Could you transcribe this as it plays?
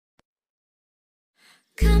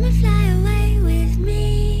Come and fly away with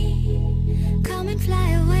me. Come and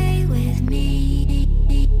fly away with me.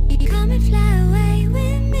 Come and fly away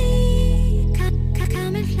with me.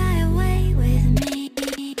 Come and fly away with me.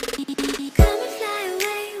 Come and fly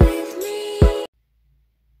away with me.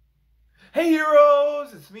 Hey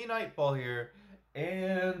heroes, it's me Nightfall here,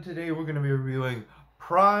 and today we're going to be reviewing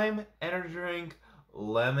Prime Energy Drink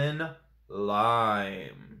Lemon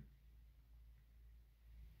Lime.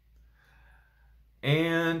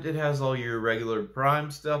 And it has all your regular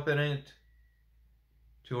Prime stuff in it,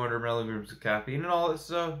 200 milligrams of caffeine and all that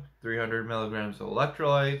stuff, 300 milligrams of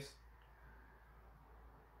electrolytes.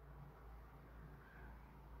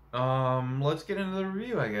 Let's get into the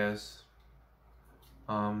review, I guess.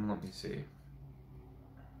 Let me see.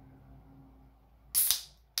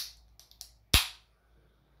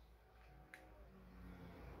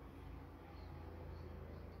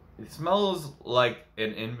 It smells like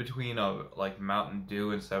an in-between of like Mountain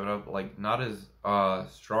Dew and 7-Up, like not as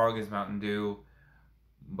strong as Mountain Dew,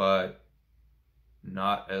 but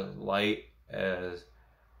not as light as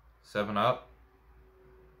 7-Up.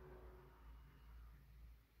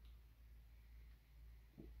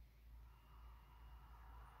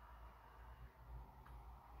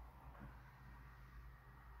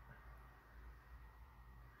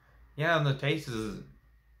 Yeah, and the taste is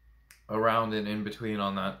around and in between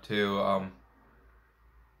on that too.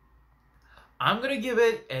 I'm gonna give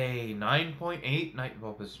it a 9.8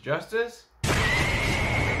 Nightfall Piss Justice.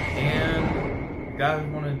 And if you guys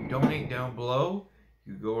want to donate down below,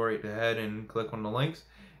 you go right ahead and click on the links.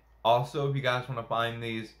 Also, if you guys want to find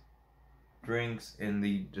these drinks in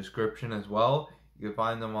the description as well, you can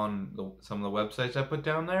find them on some of the websites I put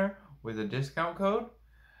down there with a discount code.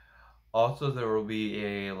 Also, there will be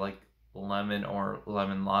a like lemon or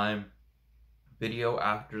lemon lime video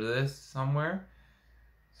after this somewhere.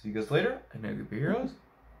 See you guys later. I know Goopy Heroes.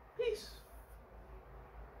 Peace.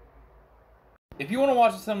 If you want to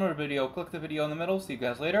watch a similar video, click the video in the middle. See you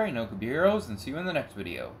guys later. I know Goopy Heroes, and see you in the next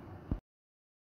video.